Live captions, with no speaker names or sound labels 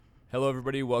Hello,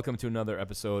 everybody. Welcome to another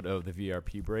episode of the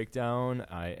VRP Breakdown.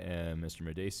 I am Mr.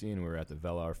 Medasi, and we're at the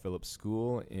Velar Phillips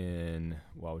School in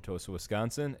Wauwatosa,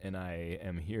 Wisconsin. And I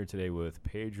am here today with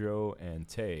Pedro and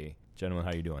Tay. Gentlemen,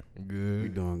 how you doing? Good. We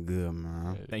doing good,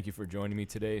 man. Thank you for joining me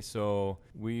today. So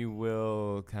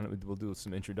we'll do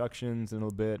some introductions in a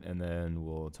little bit, and then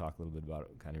we'll talk a little bit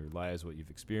about kind of your lives, what you've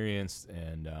experienced,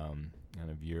 and kind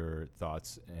of your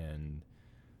thoughts and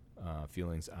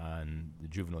feelings on the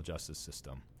juvenile justice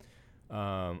system.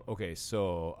 Okay,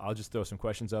 so I'll just throw some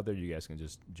questions out there. You guys can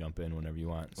just jump in whenever you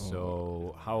want.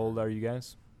 So how old are you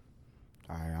guys?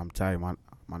 All right, I'm Ty. My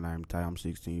name Ty. I'm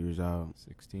 16 years old.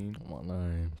 16? My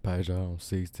name Pedro. I'm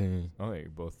 16. Okay, you're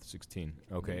both 16.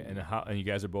 Okay, and you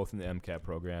guys are both in the MCAT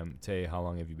program. Tay, how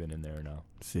long have you been in there now?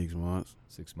 6 months.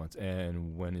 6 months.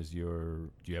 And when is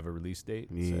do you have a release date?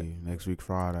 Yeah, next week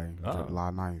Friday,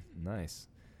 July 9th. Nice.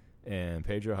 And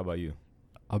Pedro, how about you?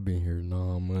 I've been here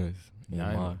 9 months.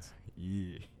 9 months.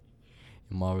 Yeah.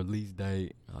 And my release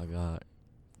date, I got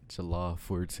July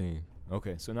 14th.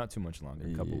 Okay, so not too much longer,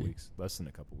 a couple Yeah. weeks, less than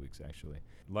a couple weeks actually.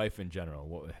 Life in general,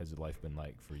 what has life been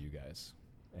like for you guys?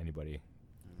 Anybody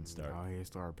can start. Go ahead,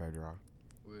 start, Pedro.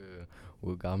 Well,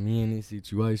 what got me in this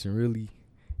situation really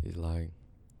is like,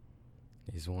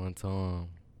 this one time,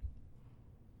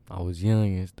 I was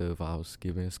young and stuff. I was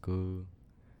skipping school.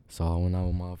 So I went out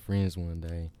with my friends one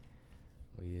day.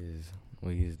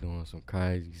 We was doing some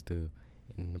crazy stuff,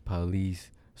 and the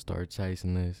police started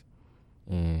chasing us,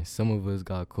 and some of us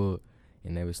got caught,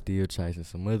 and they were still chasing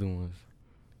some other ones.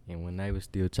 And when they were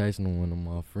still chasing them, one of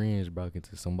my friends broke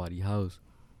into somebody's house,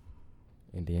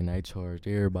 and then they charged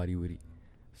everybody with it.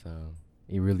 So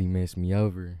it really messed me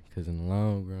over, because in the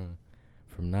long run,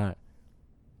 from that,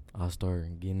 I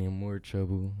started getting in more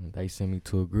trouble, and they sent me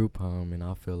to a group home, and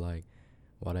I feel like,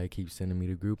 why they keep sending me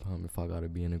to group home if I gotta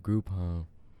be in a group home?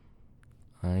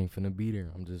 I ain't finna be there.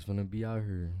 I'm just finna be out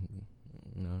here,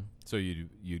 you know. So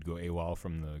you'd go AWOL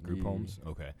from the group Yeah. homes?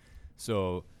 Okay.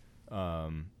 So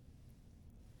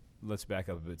let's back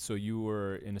up a bit. So you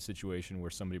were in a situation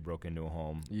where somebody broke into a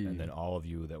home, Yeah. and then all of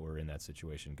you that were in that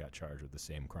situation got charged with the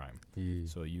same crime. Yeah.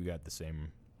 So you got the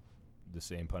same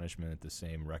punishment, the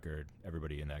same record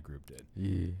everybody in that group did.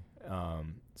 Yeah.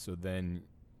 So then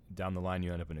down the line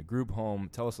you end up in a group home.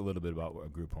 Tell us a little bit about a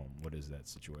group home. What is that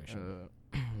situation?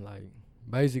 Like,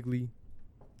 basically,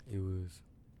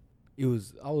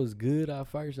 I was good at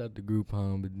first at the group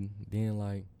home, but then,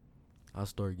 like, I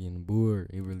started getting bored.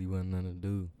 It really wasn't nothing to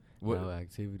do. No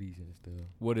activities and stuff.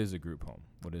 What is a group home?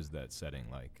 What is that setting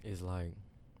like? It's like,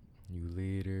 you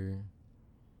litter.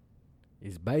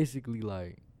 It's basically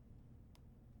like,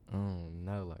 I don't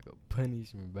know, like a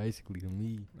punishment, basically, to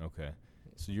me. Okay.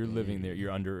 So you're living there.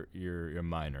 You're a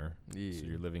minor. Yeah. So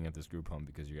you're living at this group home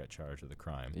because you got charged with a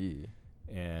crime. Yeah.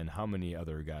 And how many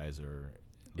other guys are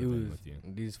It living was with you?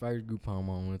 this first group home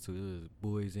I went to. It was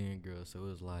boys and girls, so it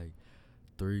was like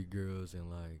 3 girls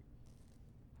and like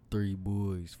 3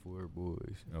 boys, 4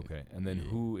 boys. Okay. And then Yeah.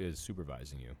 who is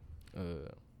supervising you?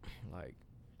 Like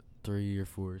 3 or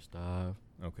 4 staff.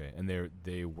 Okay. And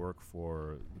they work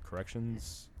for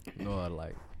corrections? No,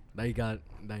 like they got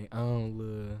their own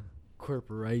little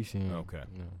corporation. Okay.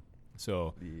 You know.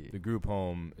 So Yeah. the group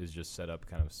home is just set up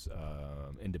kind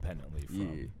of independently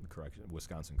from Yeah.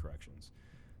 Wisconsin Corrections.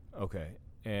 Okay.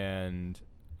 And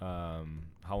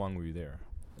how long were you there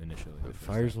initially? The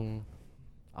first one,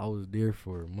 I was there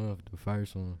for a month. The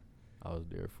first one, I was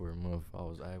there for a month. I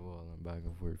was eyeballing back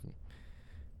and forth. And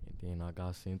then I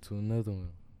got sent to another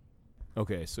one.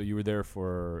 Okay, so you were there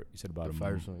for, you said about The a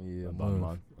first month. one, yeah, About a month.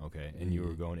 month. Okay. And you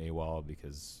were Yeah. going AWOL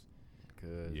because Cause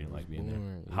you didn't I like was being there.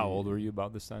 bored, How yeah. old were you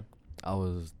about this time? I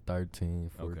was 13,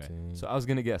 14. Okay. So I was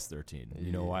going to guess 13.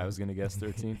 You know why I was going to guess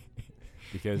 13?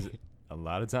 Because a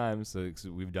lot of times, so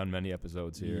we've done many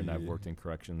episodes here, and I've Yeah. worked in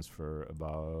corrections for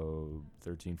about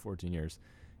 13, 14 years.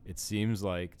 It seems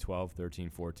like 12,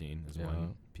 13, 14 is Yeah.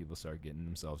 when people start getting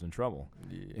themselves in trouble,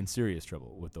 Yeah. in serious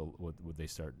trouble, with they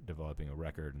start developing a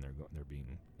record and they're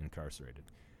being incarcerated.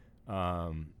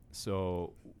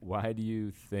 So why do you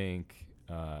think?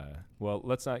 Well,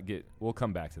 let's not get. We'll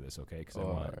come back to this, okay? Because I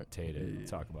want Alright. Tay to Yeah.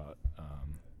 talk about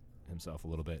himself a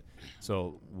little bit.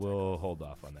 So we'll hold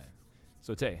off on that.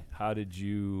 So Tay, how did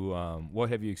you? What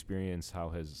have you experienced? How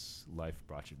has life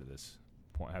brought you to this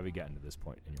point? How have you gotten to this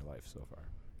point in your life so far?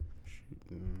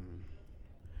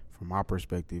 From my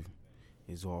perspective,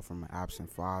 it's all from an absent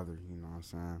father, you know what I'm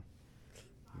saying?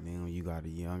 And then when you got a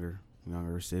younger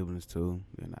siblings too,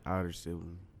 then the older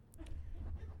sibling.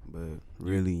 But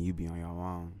really, you be on your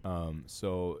own.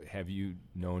 So have you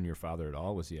known your father at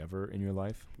all? Was he ever in your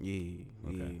life? Yeah,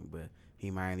 Okay. yeah. But he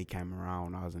mainly came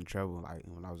around when I was in trouble, like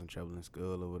when I was in trouble in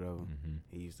school or whatever. Mm-hmm.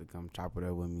 He used to come chop it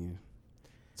up with me.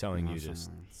 Telling know you what I'm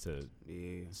just saying? to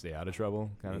Yeah. stay out of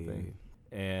trouble kind of Yeah. thing.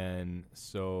 And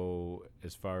so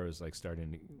as far as like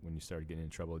when you started getting in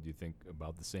trouble, do you think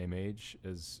about the same age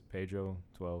as Pedro,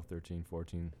 12, 13,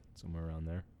 14, somewhere around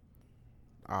there?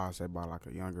 I'd say about like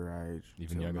a younger age.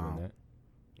 Even till younger now. than that?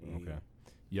 Yeah. Okay.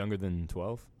 Younger than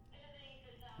 12?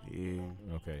 Yeah.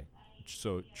 Okay.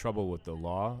 So trouble with the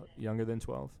law younger than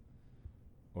 12?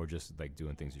 Or just like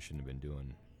doing things you shouldn't have been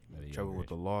doing at a Trouble younger with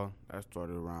the law, that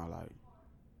started around like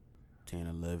 10,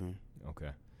 11.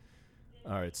 Okay.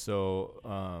 All right. So,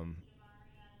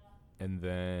 and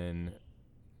then,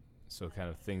 so kind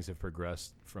of things have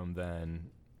progressed from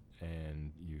then,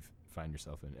 and you find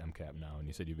yourself in MCAP now, and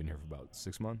you said you've been here for about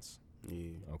 6 months?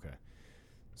 Yeah. Okay.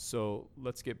 So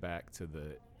let's get back to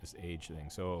this age thing.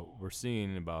 So we're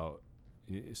seeing about,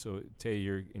 so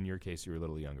Tay, in your case, you're a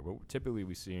little younger, but typically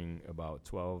we're seeing about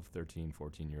 12, 13,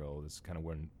 14-year-old is kind of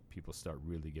when people start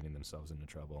really getting themselves into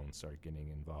trouble and start getting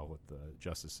involved with the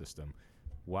justice system.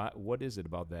 What is it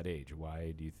about that age?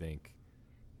 Why do you think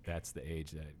that's the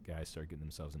age that guys start getting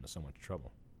themselves into so much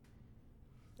trouble?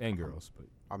 And girls, but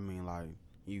I mean, like,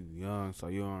 you young, so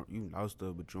you know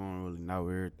stuff, but you don't really know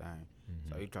everything.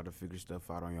 So you try to figure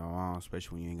stuff out on your own,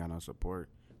 especially when you ain't got no support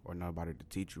or nobody to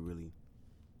teach you really.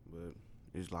 But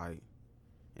it's like,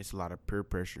 it's a lot of peer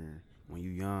pressure. When you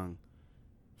young,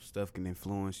 stuff can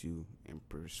influence you and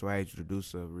persuade you to do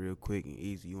stuff real quick and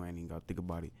easy. You ain't even gotta think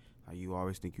about it. Like, you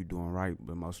always think you're doing right,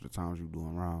 but most of the times you're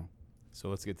doing wrong. So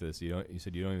let's get to this. You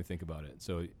said you don't even think about it.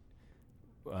 So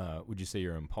would you say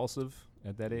you're impulsive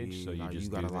at that age? Yeah, So you like, just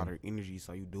you got do a lot things- of energy,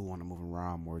 so you do want to move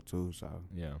around more too. So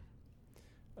Yeah.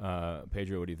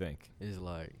 Pedro, what do you think? It's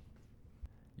like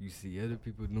you see other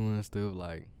people doing stuff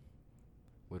like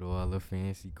with all the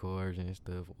fancy cars and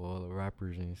stuff, all the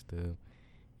rappers and stuff,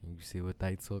 and you see what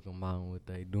they talking about and what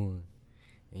they doing,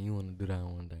 and you want to do that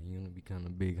one day. You want to become a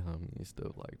big homie and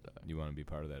stuff like that. You want to be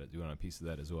part of that? You want a piece of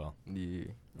that as well? Yeah.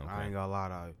 I ain't gonna lie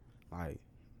to, like,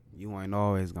 you ain't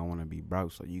always gonna want to be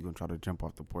broke, so you gonna try to jump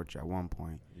off the porch at one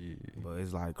point. Yeah. But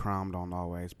it's like crime don't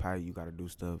always pay. You gotta do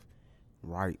stuff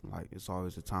right. Like, it's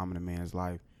always a time in a man's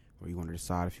life where you want to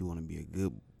decide if you want to be a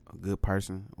good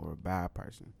person or a bad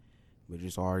person. But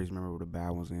just always remember where the bad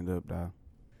ones end up, though.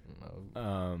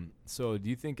 No. So do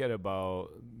you think at about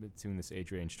between this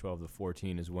age range, 12 to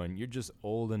 14, is when you're just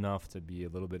old enough to be a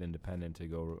little bit independent to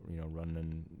go,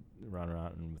 running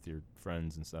around with your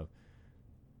friends and stuff,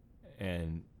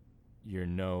 and you're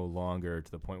no longer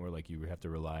to the point where like you have to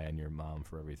rely on your mom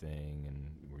for everything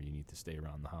and where you need to stay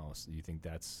around the house? Do you think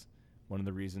that's one of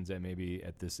the reasons that maybe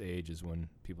at this age is when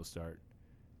people start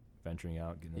venturing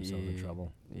out, getting themselves in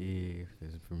trouble? Yeah,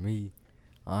 'cause for me,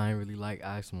 I ain't really like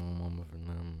asking my mama for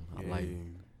nothing.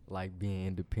 I like being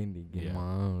independent, getting Yeah.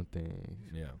 my own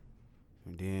things. Yeah.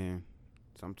 And then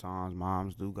sometimes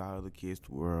moms do got other kids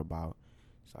to worry about.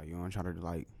 So you don't try to,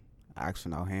 like, ask for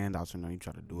no handouts or nothing. You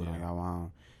try to do it on Yeah. your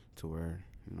own to where,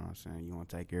 you know what I'm saying, you want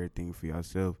to take everything for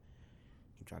yourself.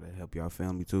 You try to help your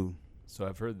family, too. So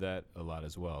I've heard that a lot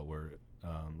as well, where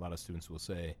a lot of students will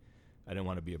say, I didn't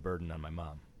want to be a burden on my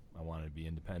mom. I wanted to be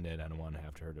independent. I don't want to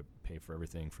have her to pay for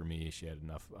everything for me. She had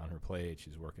enough on her plate.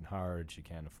 She's working hard. She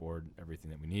can't afford everything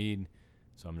that we need.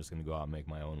 So I'm just going to go out and make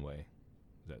my own way.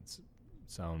 Does that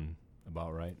sound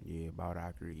about right? Yeah, about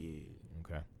accurate, yeah.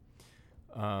 Okay.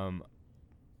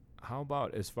 How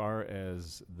about as far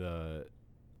as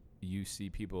you see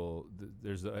people,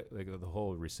 there's like the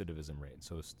whole recidivism rate.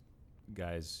 So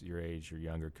guys your age or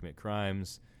younger commit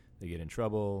crimes, they get in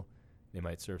trouble, they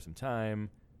might serve some time,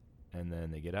 and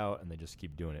then they get out and they just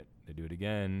keep doing it. They do it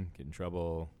again, get in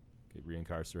trouble, get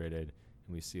reincarcerated,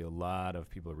 and we see a lot of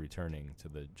people returning to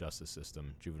the justice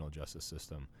system, juvenile justice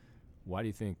system. Why do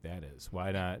you think that is?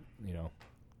 Why not,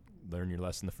 learn your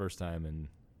lesson the first time and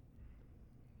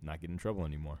not get in trouble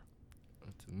anymore?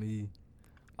 To me,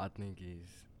 I think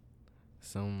it's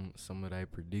some of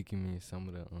that predicament, some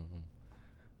of the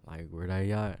like where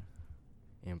they at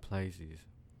in places.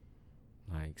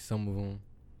 Like some of them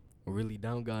really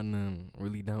don't got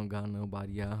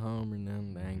nobody at home or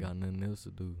nothing. They ain't got nothing else to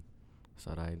do,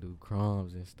 so they do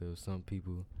crimes and stuff. Some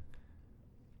people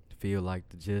feel like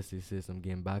the justice system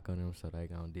getting back on them, so they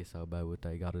gonna disobey what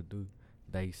they gotta do.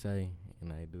 They say,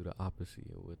 and they do the opposite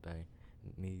of what they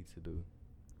need to do.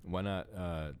 Why not?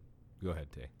 Go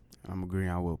ahead, Tay. I'm agreeing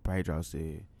on what Pedro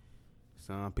said.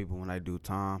 Some people, when they do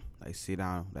time, they sit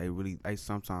down. They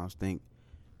sometimes think,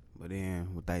 but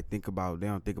then what they think about, they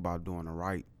don't think about doing the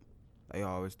right. They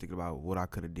always think about what I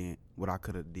could have done, what I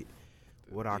could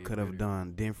have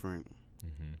done different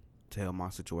Mm-hmm. to help my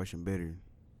situation better.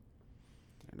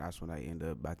 and that's when they end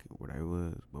up back where they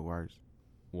was, but worse.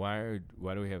 Why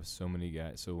do we have so many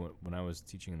guys? So when I was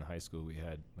teaching in the high school, we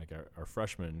had like our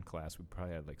freshman class. We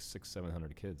probably had like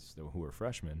 600-700 kids who were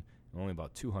freshmen, and only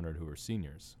about 200 who were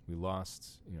seniors. We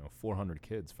lost 400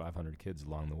 kids, 500 kids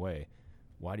along the way.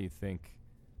 Why do you think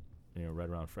right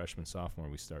around freshman sophomore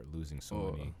we start losing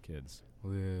so many kids?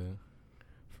 Well,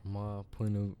 from my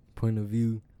point of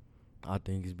view, I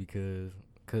think it's because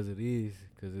it is.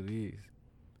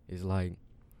 It's like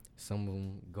some of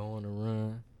them go on a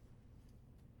run.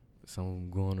 Some of them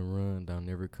go on a run, they'll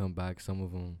never come back. Some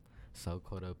of them so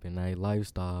caught up in their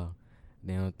lifestyle,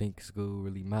 they don't think school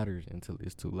really matters until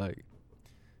it's too late.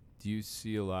 Do you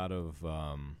see a lot of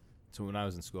so when I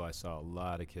was in school, I saw a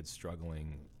lot of kids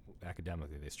struggling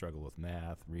academically. They struggle with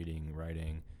math, reading,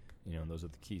 writing, and those are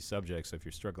the key subjects. So if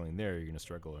you're struggling there, you're going to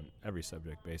struggle in every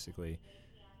subject, basically.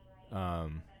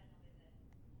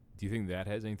 Do you think that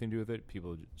has anything to do with it?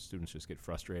 Students just get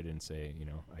frustrated and say,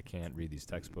 I can't read these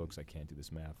textbooks, I can't do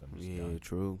this math. I'm just done.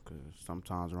 True. Because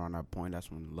sometimes around that point, that's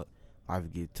when life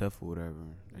get tough or whatever.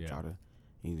 They try to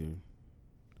either,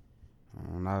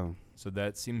 I don't know. So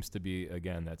that seems to be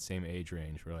again that same age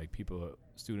range where like the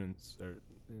students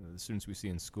we see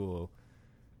in school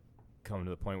come to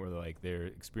the point where they're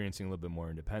experiencing a little bit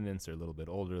more independence. They're a little bit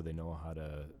older. They know how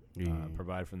to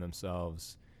provide for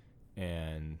themselves.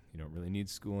 And you don't really need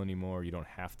school anymore. You don't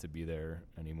have to be there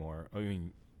anymore. I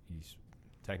mean,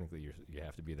 technically you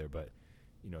have to be there, but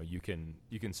you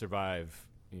can survive.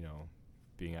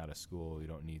 Being out of school, you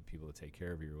don't need people to take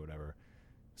care of you or whatever.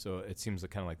 So it seems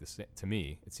like kind of like to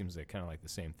me. It seems like kind of like the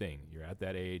same thing. You're at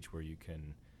that age where you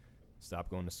can stop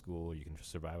going to school. You can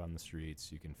just survive on the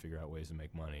streets. You can figure out ways to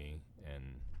make money,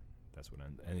 and that's what.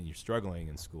 And then you're struggling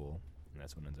in school, and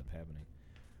that's what ends up happening.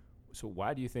 So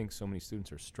why do you think so many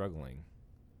students are struggling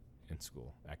in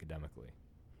school academically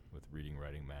with reading,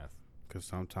 writing, math? Because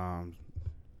sometimes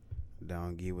they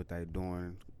don't get what they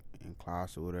doing in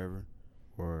class or whatever.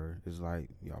 Or it's like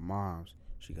your mom's,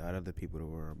 she got other people to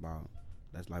worry about.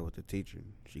 That's like with the teacher.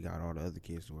 She got all the other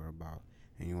kids to worry about.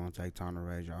 And you want to take time to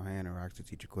raise your hand or ask the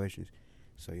teacher questions.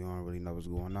 So you don't really know what's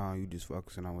going on. You just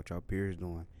focusing on what your peers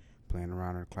doing, playing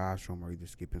around in the classroom or either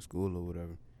skipping school or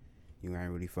whatever. You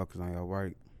ain't really focusing on your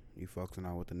work. You focusing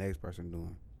on what the next person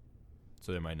doing.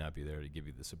 So they might not be there to give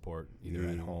you the support either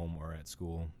at home or at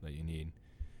school that you need.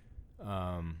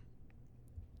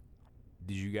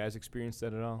 Did you guys experience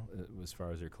that at all as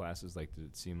far as your classes? Like, did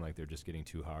it seem like they're just getting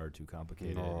too hard, too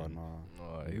complicated? No.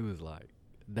 It was like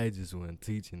they just weren't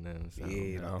teaching them. So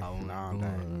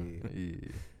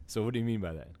So what do you mean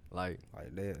by that? Like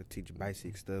they'll teach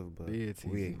basic stuff, but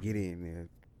we'll get in there.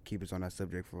 Keep us on that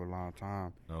subject for a long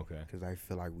time. Okay. Because I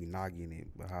feel like we not getting it,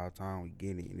 but how time we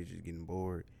getting it and it's just getting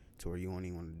bored to where you don't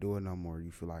even want to do it no more. You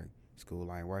feel like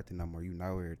school ain't worth it no more. You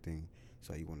know everything,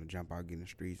 so you want to jump out, get in the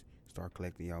streets, start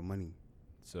collecting your money.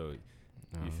 So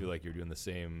you feel like you're doing the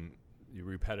same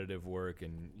repetitive work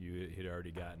and you had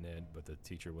already gotten it, but the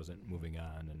teacher wasn't moving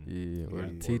on. And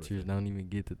the teachers don't even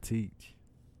get to teach.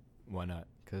 Why not?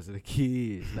 Because of the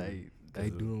kids. They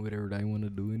doing whatever they want to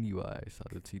do anyway, so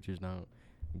the teachers don't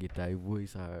get their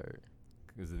voice heard.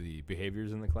 Because of the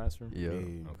behaviors in the classroom? Yeah.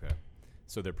 Okay.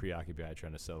 So they're preoccupied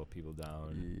trying to settle people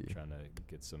down, trying to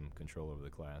get some control over the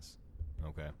class.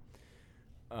 Okay.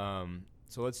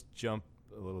 So let's jump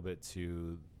a little bit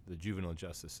to the juvenile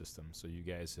justice system. So you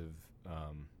guys have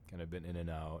kind of been in and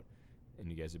out, and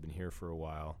you guys have been here for a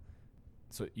while.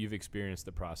 So you've experienced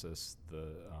the process,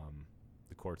 the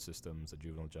court systems, the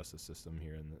juvenile justice system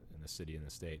here in the city and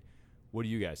the state. What do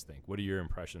you guys think? What are your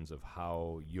impressions of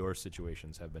how your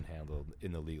situations have been handled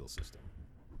in the legal system?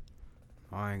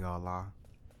 I ain't gonna lie.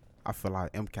 I feel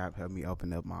like MCAP helped me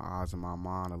open up my eyes and my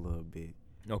mind a little bit.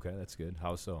 Okay, that's good.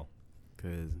 How so?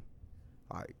 Because,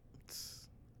 I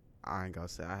ain't gonna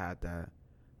say I had that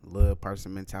little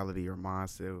person mentality or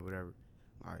mindset or whatever.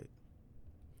 Like,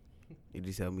 it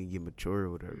just helped me get mature or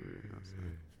whatever. You know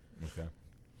what I'm saying? Okay.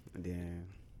 And then,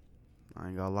 I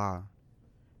ain't gonna lie.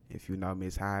 If you know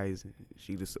Miss Hayes,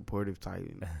 she the supportive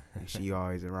type, and she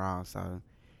always around, so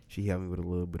she helped me with a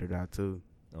little bit of that too.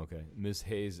 Okay, Ms.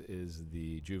 Hayes is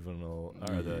the juvenile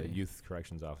or the youth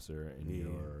corrections officer in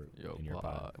your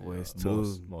pod. Well, it's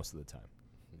two most of the time.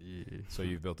 Yeah. So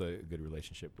you've built a good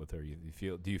relationship with her.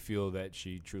 Do you feel that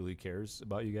she truly cares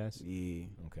about you guys? Yeah.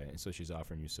 Okay, and so she's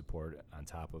offering you support on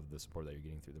top of the support that you're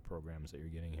getting through the programs that you're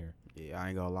getting here. Yeah, I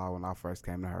ain't gonna lie. When I first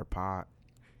came to her pod,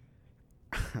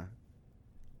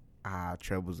 I had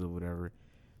troubles or whatever,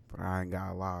 but I ain't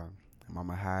gotta lie.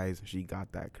 Mama Hayes, she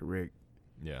got that correct.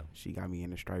 Yeah. She got me in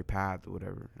the straight path or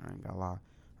whatever. I ain't gonna lie.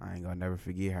 I ain't gonna never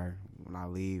forget her. When I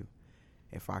leave,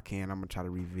 if I can, I'm gonna try to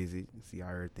revisit and see how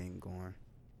everything going.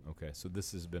 Okay, so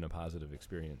this has been a positive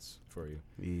experience for you.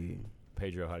 Yeah.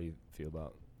 Pedro, how do you feel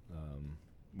about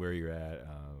where you're at,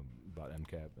 about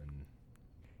MCAP and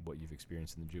what you've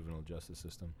experienced in the juvenile justice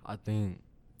system? I think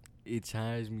it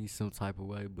changed me some type of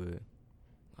way, but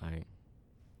like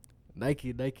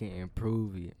they can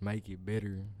improve it, make it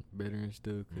better and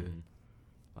stuff. 'Cause Mhm.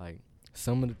 like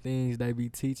some of the things they be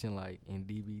teaching, like in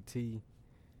DBT,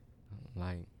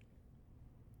 like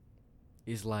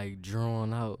it's like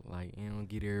drawn out, like it don't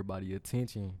get everybody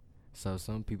attention. So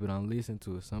some people don't listen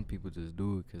to it. Some people just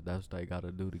do it 'cause that's what they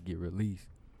gotta do to get released.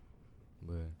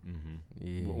 But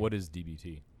yeah, What is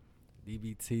DBT?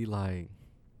 DBT like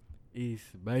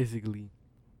it's basically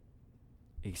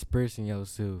expressing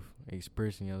yourself,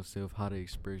 how to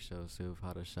express yourself,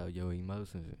 how to show your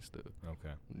emotions and stuff.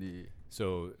 Okay. Yeah,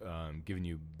 So giving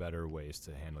you better ways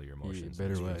to handle your emotions.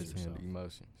 better and ways express to handle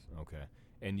yourself. emotions. Okay.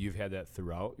 And you've had that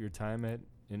throughout your time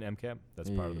in MCAP? That's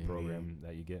part of the Yeah. program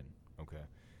that you get? Okay.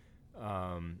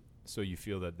 So you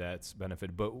feel that that's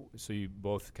benefited, but so you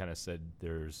both kind of said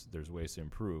there's ways to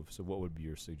improve. So what would be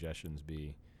your suggestions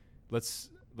be? Let's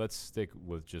stick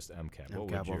with just MCAP. What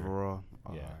MCAP would your, overall.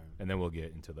 yeah, and then we'll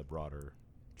get into the broader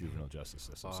juvenile justice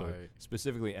system. So Alright.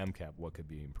 specifically MCAP, what could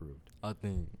be improved? I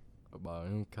think about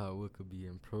MCAT, what could be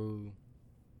improved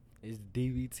is the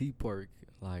DBT part.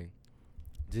 Like,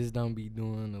 just don't be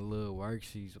doing the little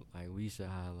worksheets. Like, we should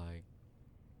have, like,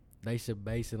 they should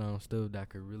base it on stuff that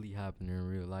could really happen in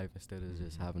real life instead of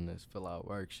just Mhm. having us fill out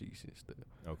worksheets and stuff.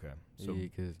 Okay. So Yeah,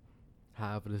 'cause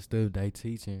half of the stuff they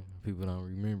teaching, people don't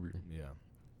remember. yeah.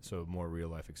 So more real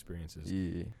life experiences.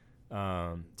 Yeah.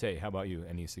 Tay, how about you?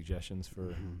 Any suggestions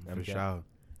for MCAP? For sure. All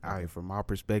right, from my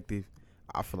perspective,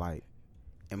 I feel like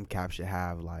MCAP should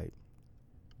have like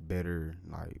better,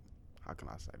 like, how can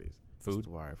I say this? Food? What's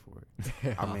the word for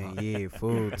it? I mean, yeah,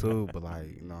 food too, but like,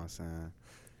 you know what I'm saying?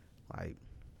 Like,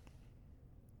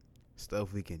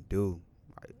 stuff we can do,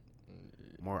 like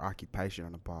more occupation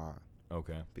on the pod,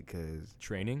 Okay. because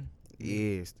Training?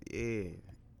 yes, yeah,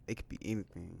 it could be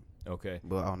anything, Okay.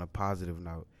 but on a positive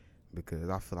note, because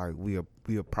I feel like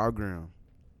we a program,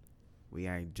 we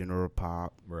ain't general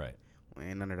pop, Right. we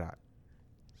ain't none of that.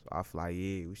 So I feel like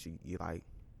we should get like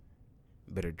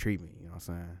better treatment. You know what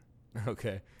I'm saying?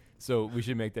 Okay. So we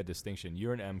should make that distinction.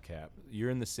 You're an MCAP. You're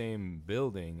in the same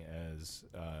building as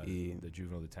Yeah. the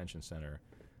Juvenile Detention Center,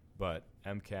 but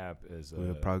MCAP is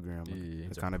We're a program, Yeah.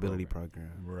 It's a accountability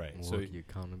program. Right. So Milwaukee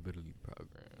Accountability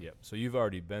Program. yep. So you've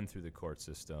already been through the court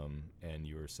system, and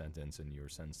you were sentenced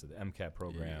to the MCAP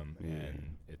program, Yeah.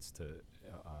 and it's to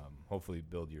hopefully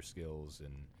build your skills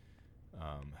and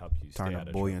help you Turn stay a out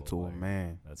of boy trouble into a later.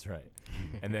 man. That's right.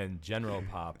 And then general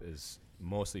pop is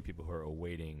mostly people who are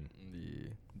awaiting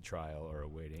Yeah. trial or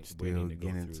waiting Still to go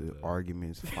getting through into the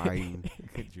arguments, fighting,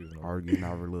 juvenile. arguing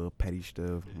over little petty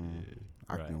stuff, Right.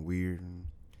 acting weird. And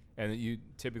And you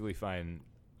typically find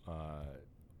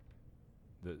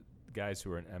the guys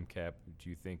who are in MCAP, do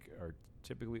you think are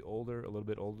typically a little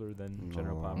bit older than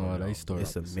general No. pop? No, or they start.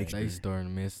 It's a about the same? mixture. They starting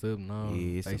to mess up now.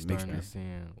 Yeah, it's they a starting mixture. to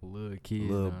send little kids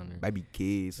little down there, baby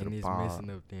kids to and the it's pod. messing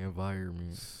up the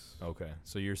environment. Okay,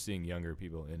 so you're seeing younger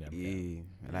people in MCAP.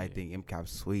 Yeah, and I Yeah. think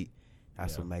MCAP's sweet.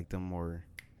 That's Yeah. what make them more,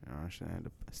 you know what I'm saying,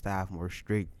 the staff more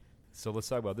strict. So let's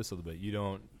talk about this a little bit. You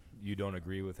don't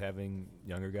agree with having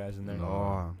younger guys in there?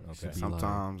 No, Okay. Should be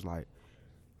sometimes like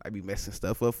I be messing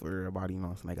stuff up for everybody, you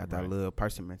know. So they got that Right. little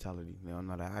person mentality. They don't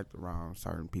know to act around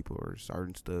certain people or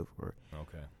certain stuff. Or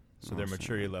Okay. So know their what I'm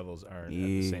maturity saying? levels aren't at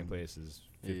the same Yeah. place as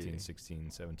 15, Yeah.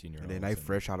 16, 17-year-olds. and then they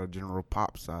fresh out of general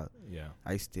pop, so Yeah.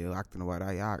 they still acting the way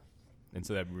they act. And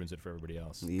so that ruins it for everybody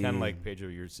else. Yeah. Kind of like, Pedro,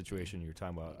 your situation you were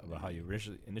talking about how you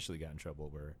initially got in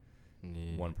trouble where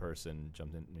Yeah. one person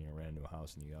jumped in, ran into a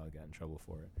house and you all got in trouble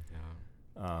for it.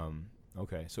 Yeah.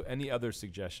 Okay. So any other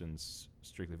suggestions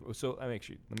strictly? So let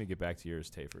me get back to yours,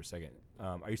 Tay, for a second.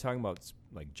 Are you talking about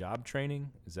like job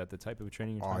training? Is that the type of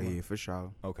training you're Oh talking yeah, for sure.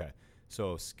 about? Okay.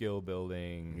 So skill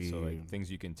building, so Yeah. like things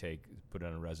you can take, put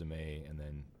on a resume, and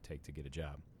then take to get a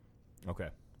job. Okay.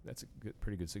 That's a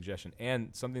pretty good suggestion.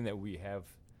 And something that we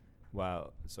have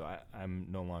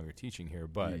I'm no longer teaching here,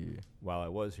 but Yeah. while I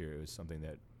was here, it was something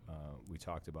that we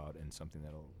talked about and something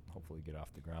that'll hopefully get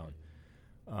off the ground.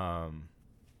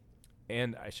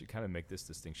 And I should kind of make this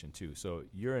distinction too. So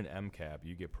you're an MCAP,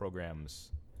 you get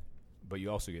programs, but you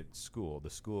also get school.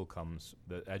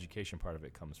 The education part of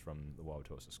it comes from the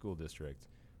Wauwatosa School District,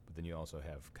 but then you also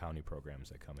have county programs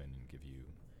that come in and give you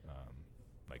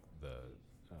like the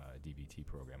DBT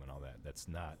program and all that. That's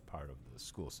not part of the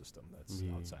school system. That's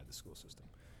Yeah. outside the school system.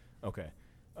 Okay.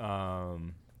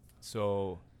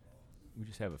 So we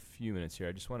just have a few minutes here.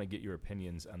 I just want to get your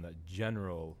opinions on the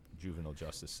general juvenile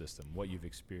justice system, what you've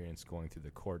experienced going through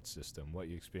the court system, what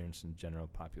you experienced in general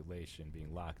population,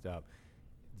 being locked up.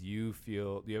 Do you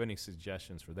have any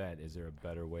suggestions for that? Is there a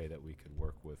better way that we could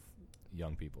work with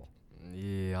young people?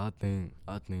 Yeah, I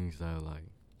think so. Like,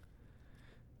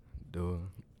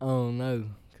 I don't know,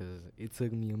 cause it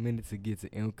took me a minute to get to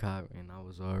MCOP, and I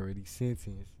was already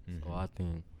sentenced. So Mhm. I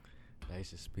think they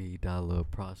should speed that little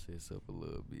process up a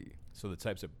little bit. So the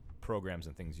types of programs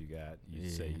and things you got,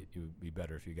 you'd say Yeah. it would be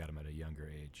better if you got them at a younger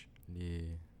age. Yeah,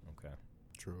 Okay.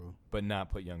 True. But not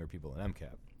put younger people in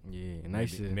MCAP. yeah, and they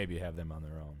should Maybe have them on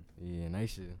their own. Yeah, and they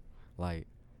should, like,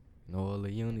 all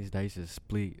the units, they should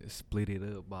split it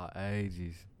up by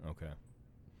ages. Okay.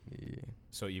 Yeah.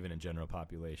 So even in general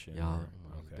population. Yeah, or-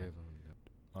 most okay. definitely.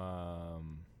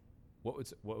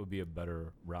 What would be a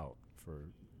better route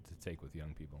to take with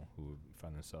young people who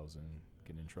find themselves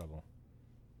getting in trouble?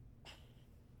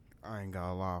 I ain't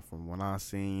got a lot from what I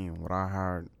seen, what I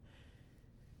heard.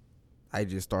 I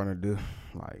just starting to do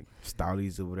like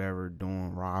stouties or whatever,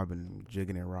 doing robbing,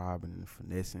 jigging and robbing,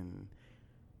 finessing,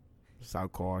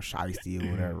 so-called shiesty or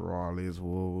whatever all this.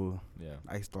 Whoa. Yeah.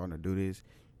 I starting to do this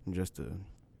just to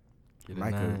Get a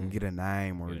like name. get a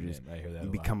name or Get a just name. I hear that. you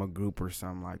a become lot. a group or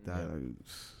something like that.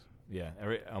 Yeah.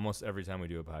 Almost every time we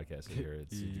do a podcast here,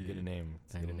 it's you get a Yeah. name.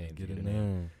 They Get a wanna name. Get get a a name.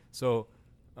 name. So,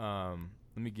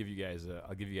 let me give you guys.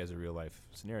 I'll give you guys a real life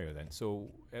scenario then. So,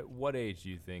 at what age do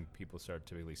you think people start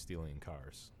typically stealing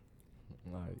cars?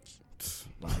 Like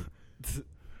 12.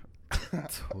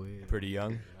 Pretty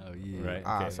young, Oh, yeah. right?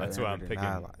 Ah, Okay, so that's why I'm younger than picking.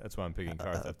 that, like, That's why I'm picking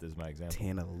car theft as my example.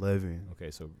 10, 11.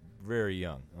 Okay, so very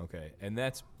young. Okay, and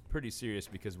that's pretty serious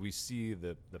because we see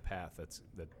the path that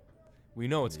we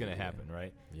know it's going to Yeah. happen,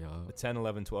 right? Yeah. A 10,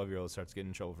 11, 12-year-old starts getting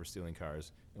in trouble for stealing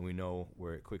cars, and we know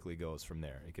where it quickly goes from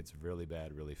there. It gets really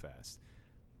bad really fast.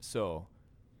 So,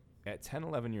 at 10,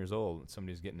 11 years old,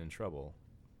 somebody's getting in trouble.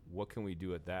 What can we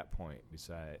do at that point? Is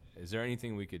there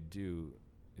anything we could do?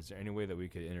 Is there any way that we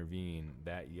could intervene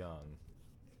that young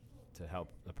to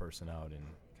help the person out and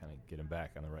kind of get them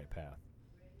back on the right path?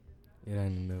 It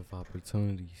ain't enough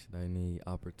opportunities. They need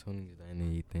opportunities. They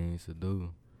need things to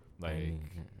do. Like, They need-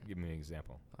 give me an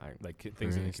example. Like for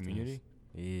things in the instance, community?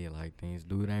 Yeah, like things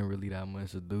do. It ain't really that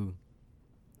much to do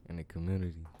in the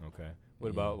community. Okay. What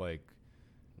Yeah. about, like,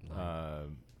 Like,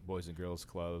 Boys and Girls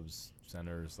Clubs,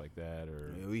 centers like that,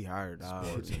 or Yeah, we hired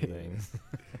sports and yeah. things?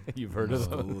 You've heard of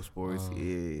No. those? School sports, Um,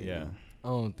 yeah. I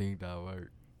don't think that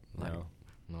work. Like, No.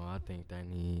 no, I think they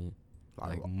need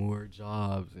Like, more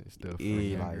jobs and stuff for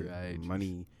yeah, younger like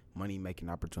ages. money making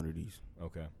opportunities.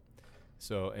 Okay.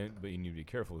 So, but you need to be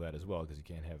careful of that as well because you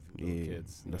can't have little Yeah,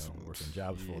 kids that's working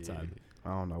jobs full time. I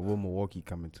don't know what Milwaukee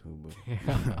coming to,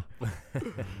 but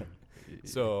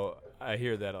So I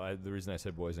hear that. The reason I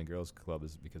said Boys and Girls Club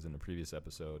is because in the previous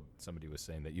episode, somebody was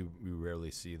saying that you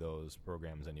rarely see those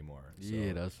programs anymore. So,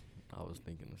 Yeah, I was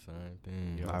thinking the same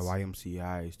thing. Yeah. like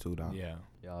YMCA's too, though. yeah.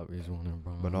 Y'all is wondering,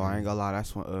 bro. But no, I ain't gonna lie.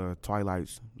 That's when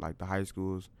Twilight's like the high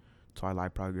schools,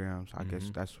 Twilight programs. I guess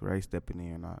Mhm. that's where they stepping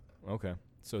in. Okay.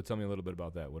 So tell me a little bit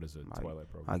about that. What is a Like, Twilight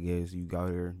I program? guess you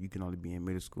go there. You can only be in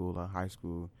middle school or high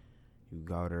school. You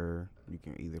go there. You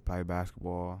can either play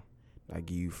basketball. They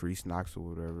give you free snacks or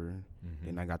whatever. Mhm.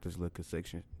 Then I got this little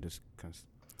concession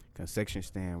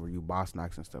stand where you buy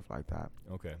snacks and stuff like that.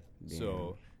 Okay. Then,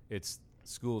 So it's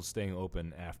schools staying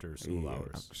open after school yeah,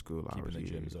 hours. after school Keeping hours, the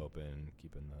yeah. gyms open,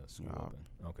 keeping the school Yeah. open.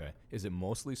 Okay. Is it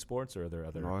mostly sports or are there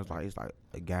other? No, it's like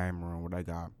a game room where they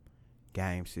got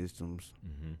game systems,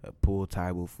 Mm-hmm. a pool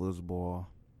table, football,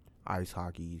 ice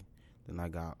hockey. Then I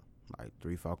got like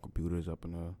 3-4 computers up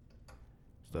in the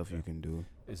stuff Okay. you can do.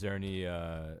 Is there any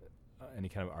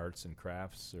kind of arts and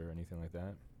crafts or anything like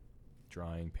that?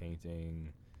 Drawing,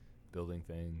 painting, building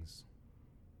things?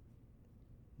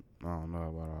 I don't know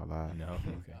about all that. No.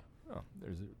 Okay. Oh,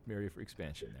 there's an area for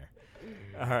expansion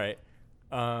there. All right.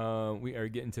 We are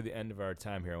getting to the end of our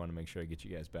time here. I want to make sure I get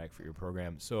you guys back for your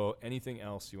program. So anything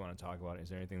else you want to talk about? Is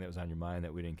there anything that was on your mind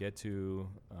that we didn't get to?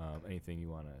 Anything you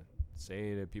want to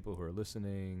say to people who are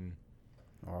listening?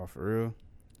 Oh, for real?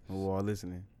 Who all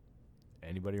listening?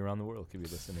 Anybody around the world could be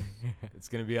listening. It's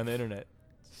going to be on the internet.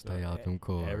 Stay So out them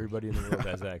cars. Everybody in the world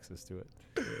has access to it.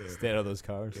 Stay out of those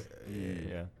cars.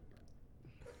 Yeah.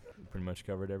 Pretty much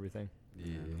covered everything.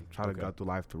 Yeah. Try to Okay. go through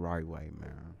life the right way,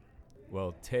 man.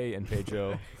 Well, Tay and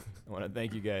Pedro, I want to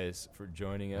thank you guys for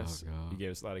joining us. God. You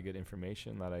gave us a lot of good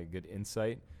information, a lot of good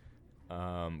insight.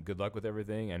 Good luck with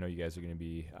everything. I know you guys are going to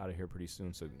be out of here pretty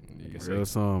soon, so like I said, Real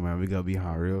soon, man. We gonna be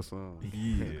hot real soon.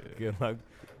 good luck.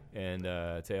 And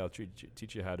Tay, I'll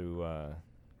teach you how to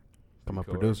Come on,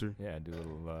 record. producer. Yeah, do a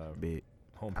little Bit.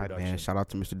 home All right, production. man. Shout out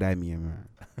to Mr. Damien,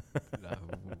 man.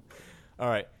 All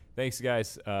right. Thanks,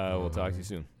 guys. We'll talk to you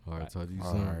soon. All right, talk to you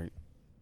All soon. right.